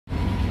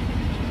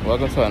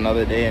Welcome to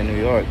another day in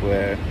New York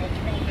where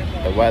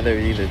the weather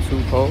is either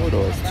too cold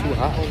or it's too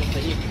hot.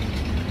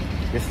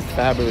 This is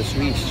Fabulous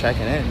Reach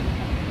checking in,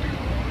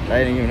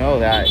 letting you know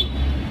that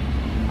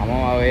I'm on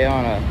my way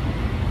on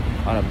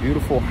a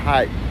beautiful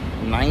hot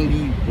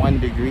 91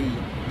 degree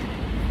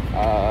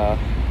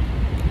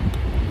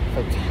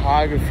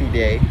photography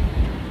day,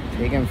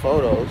 taking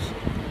photos.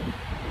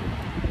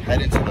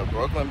 Heading to the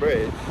Brooklyn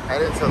Bridge.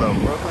 Headed to the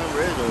Brooklyn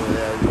Bridge over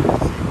there, as you can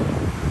see.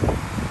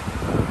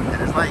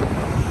 And it's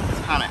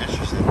kind of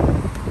interesting. I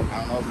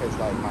don't know if it's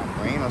like my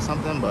brain or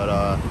something, but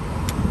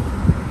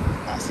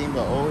I seem to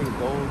always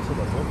go to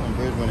the Brooklyn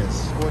Bridge when it's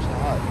scorching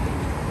hot.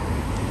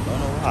 Don't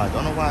know why.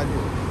 Don't know why I do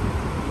it.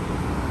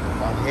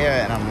 I'm here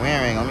and I'm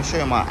wearing, let me show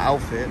you my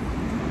outfit.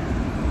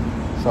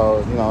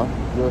 So, you know,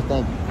 you would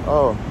think,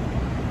 oh,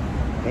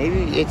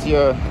 maybe it's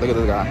your, look at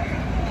this guy.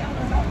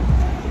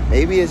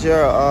 Maybe it's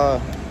your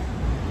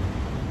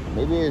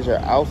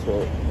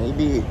outfit.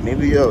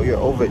 Maybe you're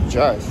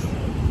overdressed.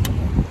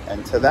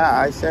 And to that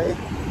I say,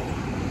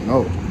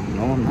 no,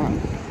 I'm not.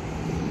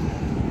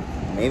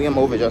 Maybe I'm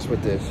overdressed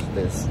with the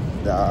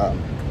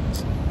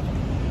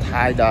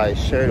tie-dye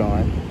shirt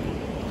on.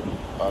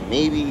 Or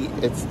maybe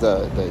it's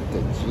the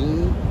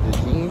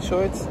jean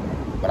shorts.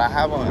 But I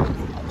have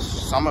on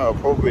summer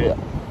appropriate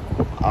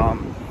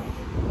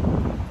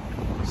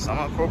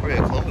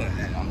clothing,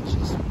 and I'm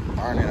just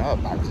burning up.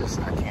 I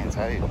can't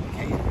tell you. I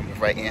can't give you the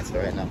right answer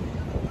right now.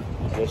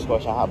 It's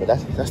scorching hot, but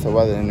that's the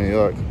weather in New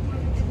York.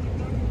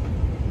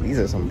 These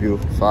are some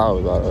beautiful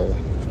flowers out there.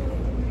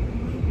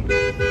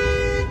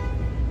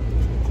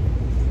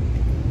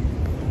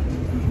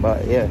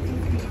 But yeah,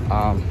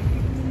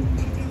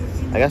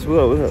 I guess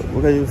we're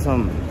gonna do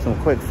some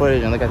quick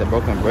footage and look at the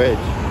Brooklyn Bridge,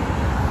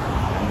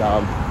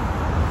 and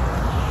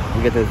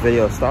we get this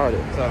video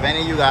started. So if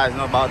any of you guys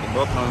know about the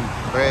Brooklyn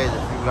Bridge,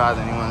 if you guys,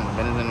 anyone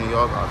been to New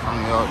York or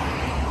from New York,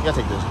 you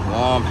gotta take this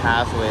long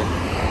pathway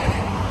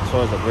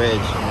towards the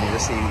bridge. I mean, you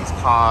just see these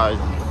cars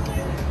and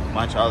a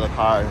bunch of other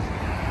cars.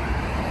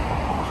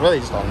 It's really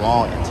just a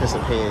long,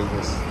 anticipated,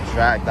 just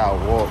dragged out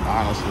walk,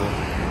 honestly.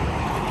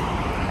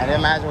 And then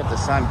imagine with the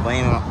sun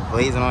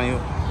blazing on you.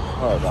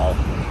 Oh God.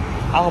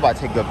 I hope I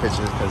take good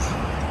pictures, because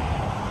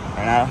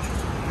right now,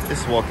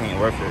 this walk ain't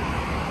worth it.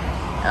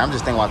 And I'm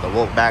just thinking about the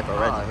walk back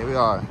already. Here we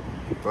are,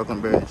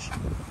 Brooklyn Bridge.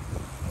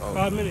 Oh,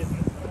 5 minutes.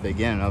 The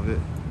beginning of it.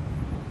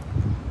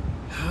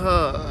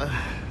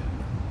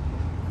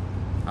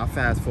 I'll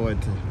fast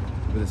forward to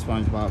with the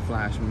SpongeBob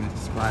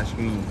splash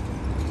screen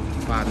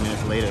 5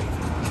 minutes later.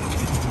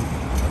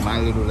 My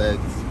little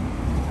legs,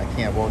 I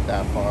can't walk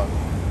that far.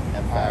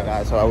 Alright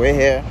guys, so we're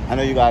here. I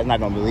know you guys not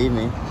gonna believe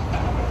me.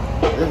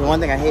 This is one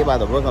thing I hate about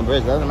the Brooklyn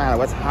Bridge. It doesn't matter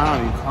what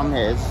time you come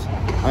here.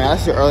 I mean,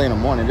 unless you're early in the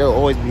morning, there'll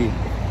always be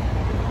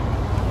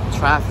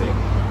traffic.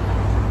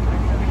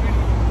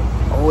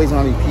 Always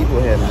gonna be people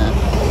here, man.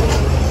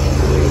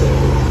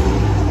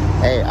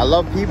 Hey, I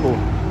love people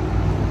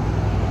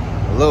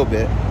a little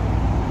bit,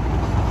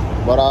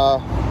 but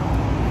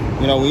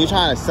you know, when you're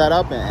trying to set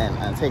up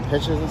and take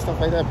pictures and stuff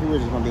like that, people are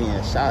just gonna be in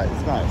a shot.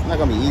 It's not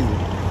gonna be easy.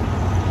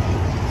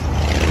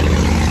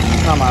 I'm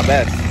trying my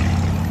best.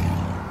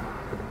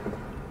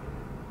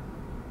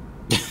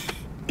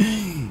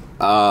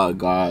 Oh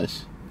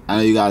gosh, I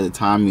know you guys are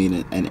timing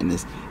me in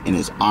this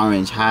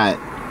orange hat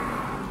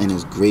and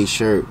this gray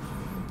shirt.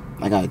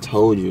 Like I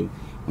told you,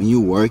 when you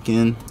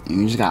working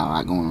and you just got a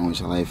lot going on with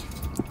your life,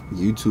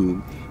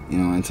 YouTube, you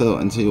know, until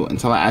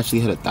I actually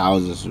hit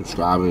 1,000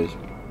 subscribers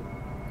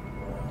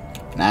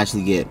and I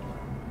actually get,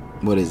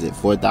 what is it,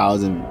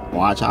 4,000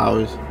 watch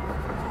hours?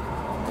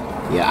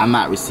 Yeah, I'm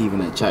not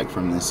receiving a check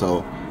from this,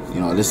 so you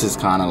know, this is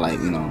kind of like,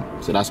 you know,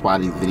 so that's why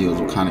these videos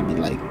will kind of be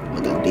like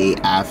a day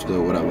after,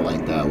 whatever,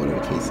 like that, whatever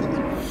the case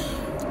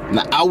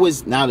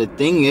is. Now the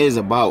thing is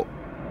about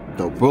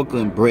the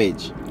Brooklyn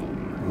Bridge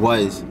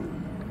was,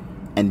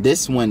 and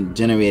this one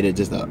generated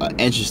just an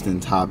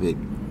interesting topic.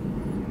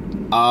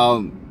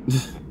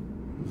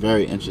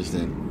 Very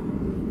interesting.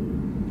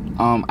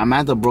 I'm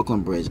at the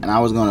Brooklyn Bridge, and I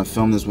was gonna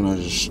film this when it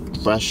was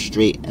just fresh,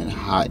 straight, and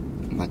hot,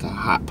 like a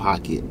hot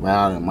pocket, right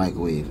out of the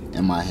microwave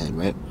in my head,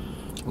 right?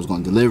 I was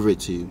gonna deliver it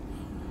to you,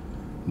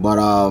 but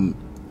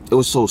it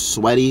was so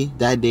sweaty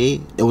that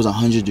day. It was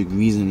 100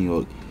 degrees in New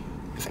York.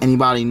 If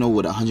anybody know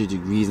what 100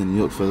 degrees in New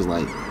York feels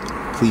like,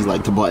 please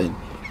like the button.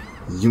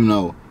 You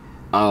know,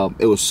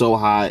 it was so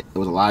hot. There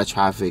was a lot of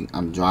traffic.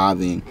 I'm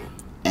driving,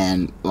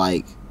 and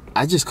like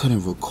I just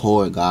couldn't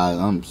record, guys.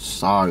 I'm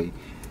sorry.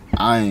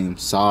 I am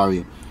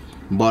sorry,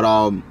 but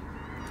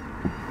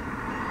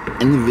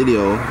in the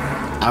video,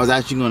 I was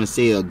actually gonna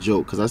say a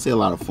joke, because I say a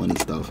lot of funny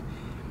stuff.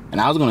 And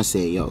I was gonna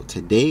say, yo,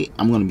 today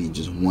I'm gonna be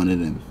just one of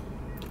them.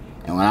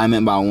 And what I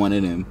meant by one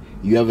of them,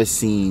 you ever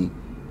seen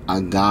a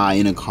guy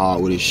in a car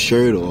with his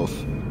shirt off,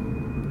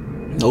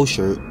 no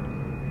shirt,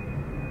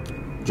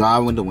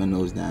 driving with the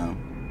windows down,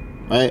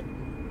 right?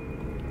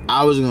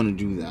 I was gonna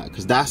do that,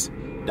 because that's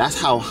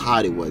how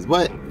hot it was.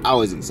 But I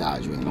was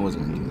exaggerating. I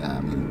wasn't gonna do that. I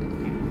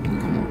mean,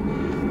 come on,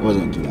 I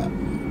wasn't gonna do that.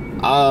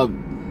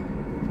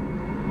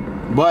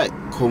 But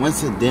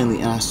coincidentally,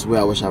 and I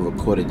swear I wish I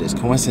recorded this,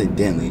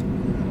 coincidentally,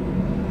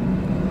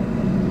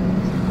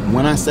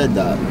 when I said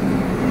that,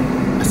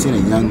 I seen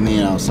a young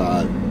man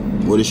outside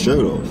with his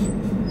shirt off.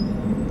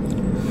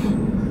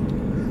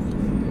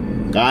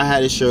 Guy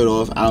had his shirt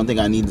off. I don't think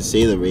I need to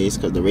say the race,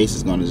 because the race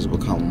is going to just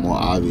become more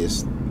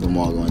obvious the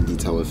more I go in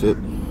detail with it.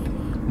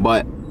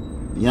 But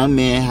the young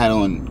man had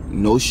on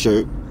no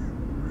shirt.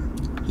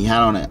 He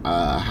had on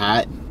a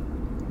hat.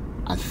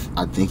 I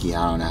think he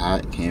had on a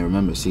hat. Can't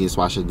remember. See, that's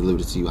why I should deliver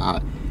it to you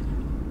hot.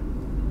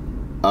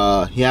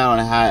 He had on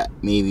a hat,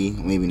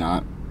 maybe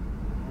not.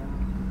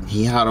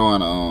 He had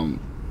on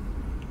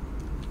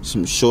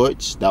some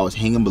shorts that was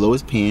hanging below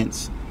his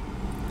pants.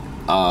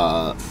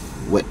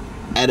 With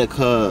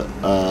Etika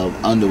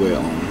underwear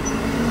on.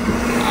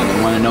 I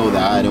didn't want to know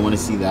that. I didn't want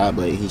to see that,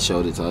 but he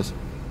showed it to us.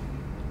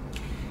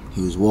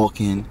 He was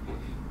walking,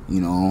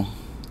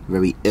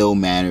 very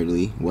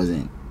ill-manneredly. He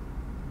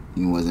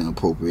wasn't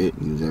appropriate.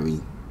 He was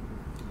very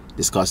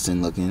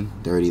disgusting looking,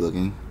 dirty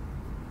looking.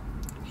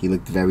 He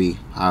looked very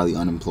highly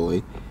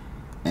unemployed.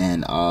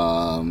 And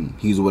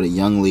he was with a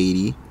young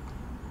lady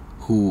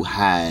who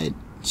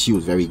she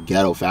was very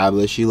ghetto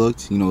fabulous, she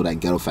looked. You know that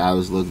ghetto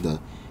fabulous look,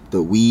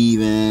 the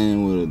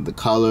weaving with the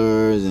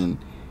colors, and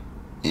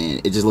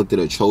it just looked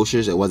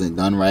atrocious. It wasn't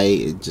done right.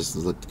 It just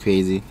looked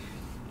crazy.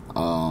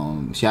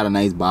 She had a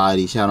nice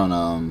body. She had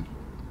on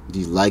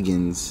these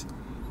leggings.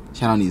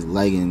 She had on these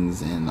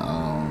leggings and a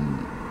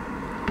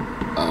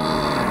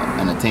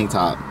tank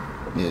top.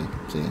 Yeah,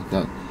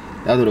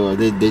 that's what it was.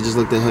 They just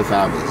looked at her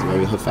fabulous,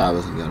 very her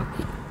fabulous together.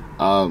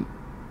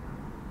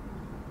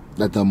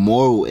 That the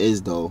moral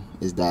is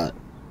that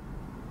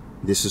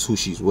this is who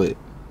she's with.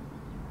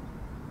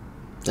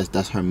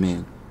 That's her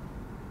man.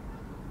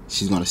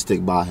 She's gonna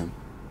stick by him.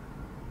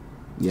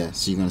 Yeah,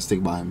 she's gonna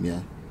stick by him.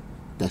 Yeah,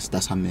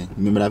 that's her man.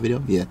 Remember that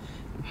video?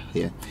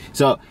 Yeah.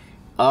 So,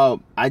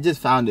 I just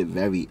found it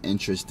very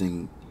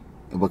interesting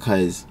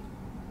because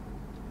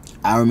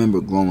I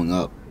remember growing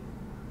up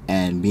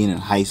and being in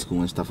high school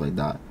and stuff like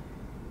that,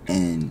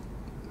 and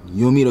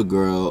you'll meet a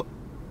girl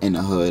in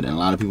the hood, and a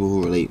lot of people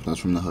who relate plus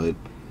from the hood.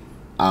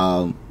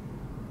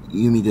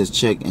 You meet this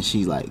chick and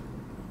she's like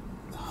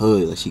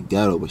hood, like she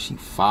ghetto, but she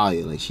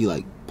fire, like she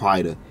like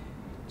probably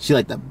she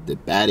like the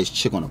baddest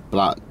chick on the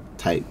block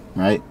type,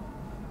 right?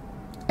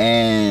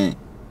 And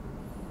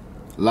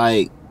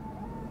like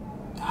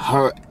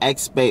her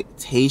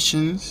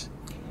expectations,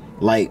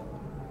 like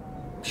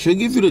she'll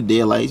give you the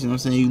daylights, you know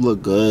what I'm saying? You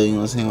look good, you know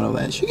what I'm saying?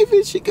 Whatever.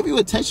 She'll give you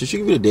attention, she'll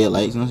give you the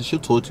daylights, you know what I'm saying? She'll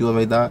talk to you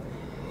like that.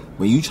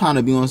 But you trying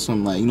to be on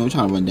some, like,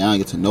 trying to run down,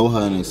 get to know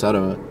her, and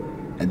etc.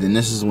 And then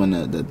this is when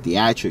the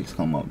theatrics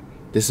come up.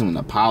 This is when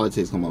the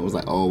politics come up. It's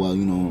like, oh, well,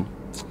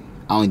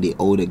 I only date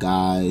older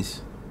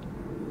guys.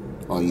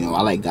 Or,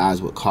 I like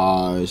guys with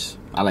cars.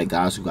 I like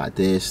guys who got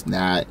this,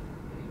 that.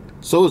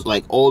 So it's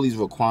like all these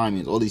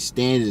requirements, all these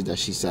standards that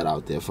she set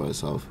out there for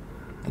herself.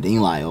 And then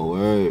you're like, oh,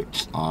 word.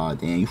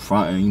 Damn, you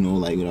fronting,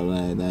 like, whatever,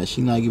 like that.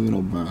 She not giving you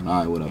no burn. All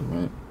right, whatever,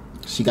 right?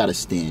 She got a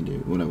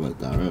standard, whatever, like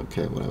that, right?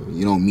 Okay, whatever.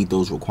 You don't meet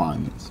those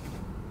requirements.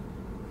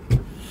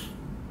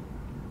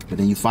 But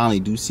then you finally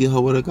do see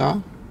her with a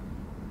guy.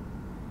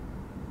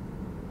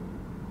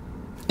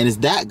 And it's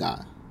that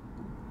guy.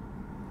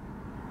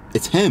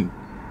 It's him.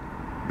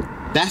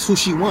 That's who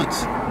she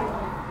wants.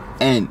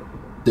 And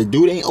the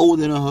dude ain't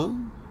older than her.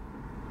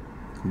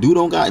 Dude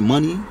don't got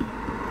money.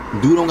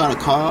 Dude don't got a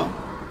car.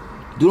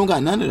 Dude don't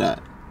got none of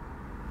that.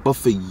 But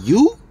for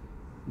you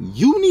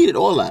needed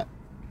all that.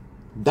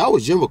 That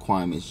was your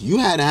requirements. You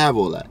had to have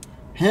all that.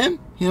 Him,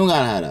 he don't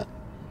gotta have that.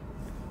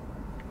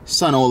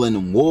 Son all in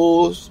them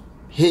walls,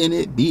 hitting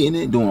it, beating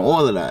it, doing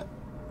all of that.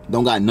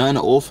 Don't got nothing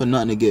to offer,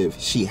 nothing to give.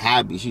 She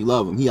happy, she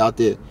love him. He out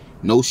there,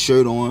 no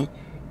shirt on.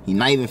 He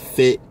not even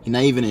fit. He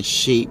not even in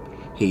shape.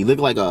 He look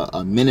like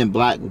a Men in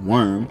Black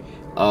worm.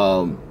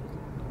 A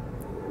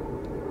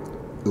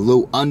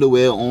little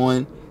underwear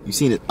on. You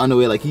seen his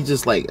underwear, like he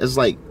just like, it's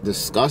like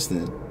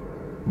disgusting.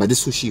 But this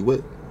is who she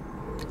with.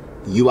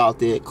 You out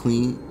there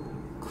clean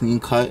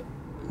cut.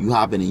 You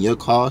hopping in your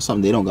car,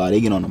 something they don't got.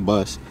 They get on the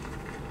bus.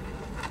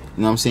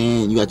 You know what I'm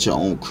saying? You got your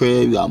own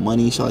crib, you got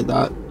money, shit like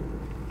that.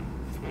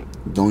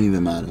 Don't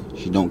even matter.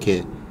 She don't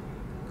care.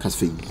 Because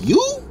for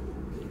you,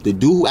 the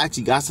dude who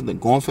actually got something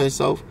going for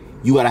himself,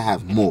 you gotta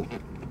have more.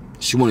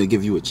 She want to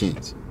give you a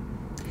chance.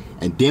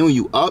 And then when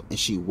you up and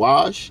she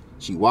washed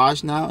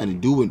now, and the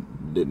dude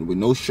with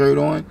no shirt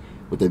on,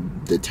 with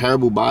the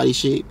terrible body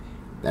shape,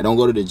 that don't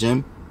go to the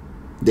gym,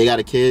 they got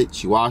a kid,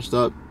 she washed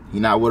up, he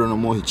not with her no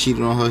more, he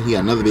cheated on her, he got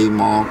another baby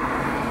mom,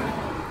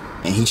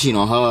 and he cheating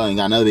on her and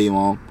got another baby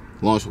mom,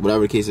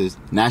 whatever the case is.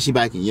 Now she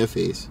back in your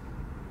face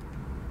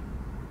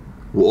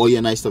with all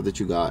your nice stuff that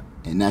you got,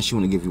 and now she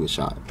want to give you a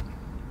shot.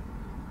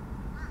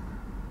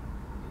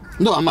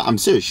 No, I'm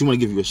serious. She want to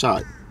give you a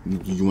shot.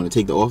 You want to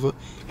take the offer?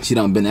 She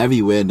done been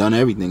everywhere, done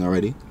everything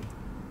already,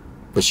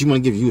 but she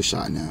want to give you a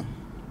shot now.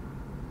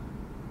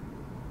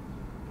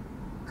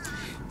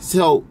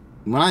 So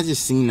when I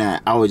just seen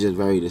that, I was just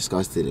very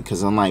disgusted,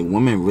 because I'm like,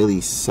 women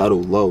really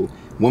settle low.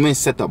 Women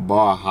set the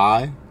bar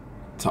high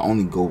to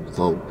only go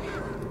low,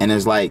 and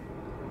it's like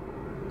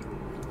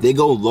they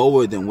go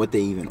lower than what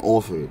they even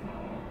offered.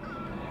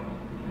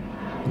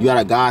 You got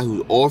a guy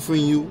who's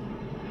offering you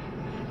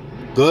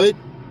good,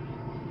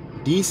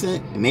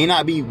 decent. It may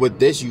not be what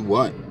this you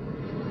want,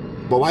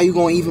 but why you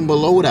going even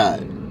below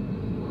that?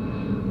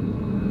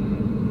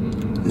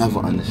 Never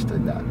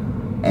understood that.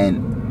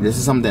 And this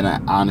is something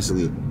that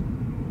honestly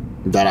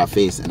that I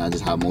face, and I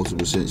just have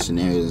multiple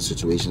scenarios and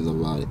situations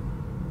about it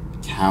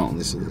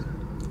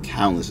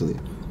countlessly,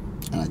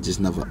 and I just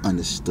never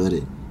understood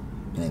it,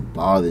 and it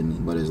bothered me.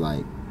 But it's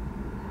like,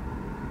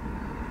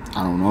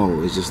 I don't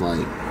know, it's just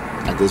like,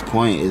 at this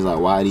point, it's like,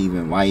 why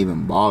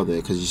even bother?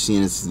 Because you're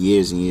seeing this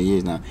years and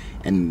years now,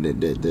 and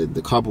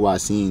the couple I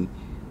seen,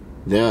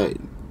 they're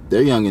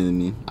younger than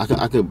me.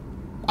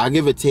 I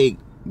give or take,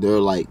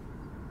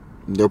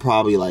 they're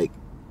probably like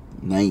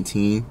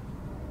 19,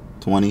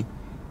 20,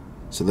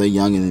 so they're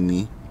younger than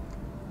me.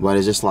 But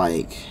it's just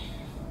like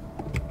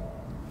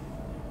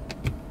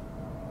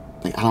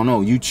I don't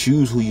know, you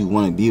choose who you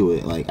want to be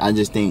with. Like, I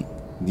just think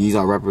these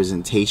are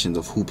representations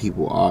of who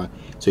people are.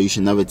 So you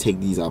should never take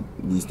these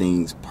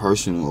things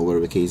personal or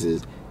whatever the case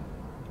is.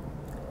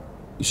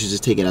 You should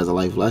just take it as a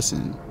life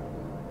lesson.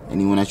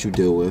 Anyone that you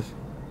deal with,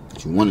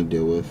 that you want to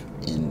deal with,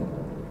 and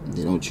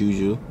they don't choose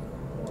you,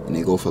 and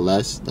they go for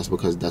less, that's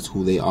because that's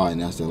who they are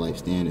and that's their life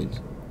standards.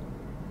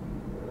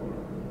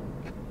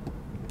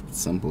 It's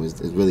simple.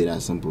 It's really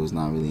that simple. It's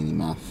not really any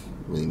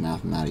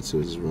mathematics, so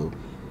it's just real,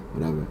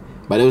 whatever.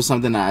 But it was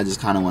something that I just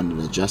kind of wanted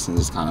to address and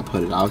just kind of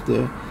put it out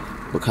there,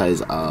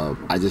 because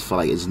I just feel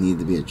like it just needed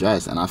to be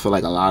addressed. And I feel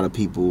like a lot of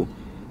people,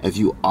 if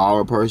you are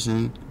a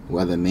person,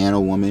 whether man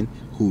or woman,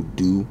 who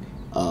do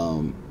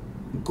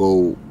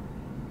go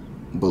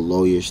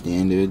below your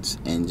standards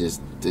and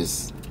just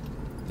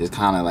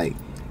kind of like,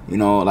 you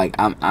know, like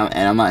I'm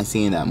not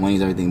saying that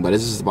money's everything, but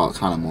it's just about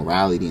kind of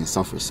morality and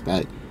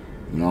self-respect.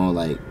 You know,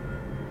 like,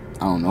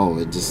 I don't know,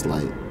 it just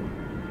like,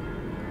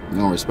 you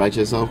don't respect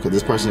yourself, because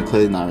this person is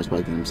clearly not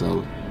respecting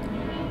themselves,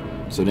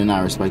 so they're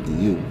not respecting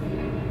you.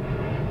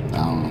 I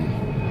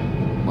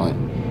don't know, but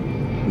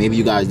maybe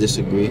you guys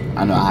disagree.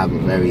 I know I have a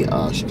very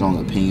strong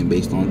opinion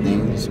based on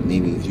things.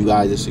 Maybe if you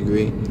guys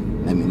disagree,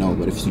 let me know.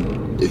 But if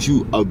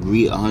you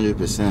agree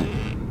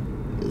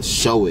 100%,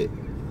 show it.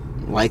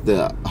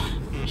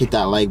 Hit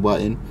that like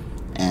button,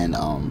 and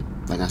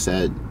like I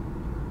said,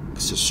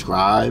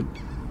 subscribe.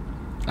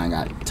 I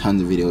got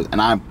tons of videos,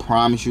 and I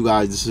promise you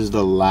guys, this is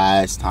the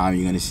last time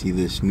you're gonna see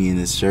me in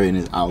this shirt and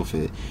this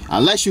outfit,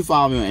 unless you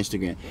follow me on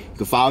Instagram. You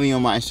can follow me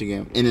on my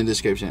Instagram in the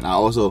description. I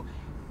also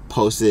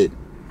post it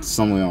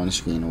somewhere on the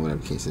screen or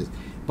whatever the case is.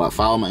 But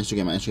follow my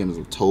Instagram. My Instagram is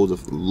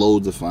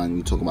loads of fun.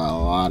 We talk about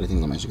a lot of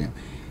things on my Instagram,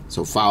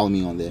 so follow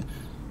me on there.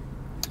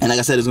 And like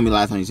I said, it's gonna be the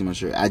last time you see my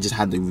shirt. I just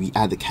had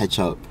to catch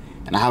up,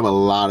 and I have a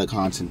lot of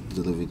content to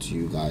deliver to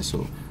you guys.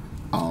 So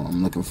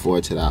I'm looking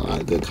forward to that. A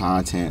lot of good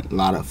content, a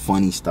lot of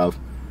funny stuff.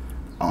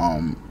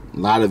 A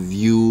lot of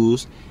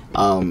views.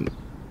 I'm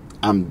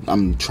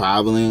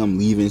traveling. I'm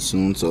leaving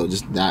soon, so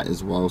just that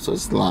as well. So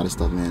it's a lot of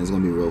stuff, man. It's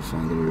gonna be real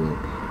fun. It's gonna be real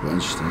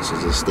interesting. So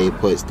just stay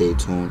put, stay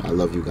tuned. I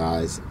love you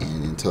guys,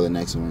 and until the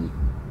next one,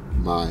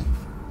 bye.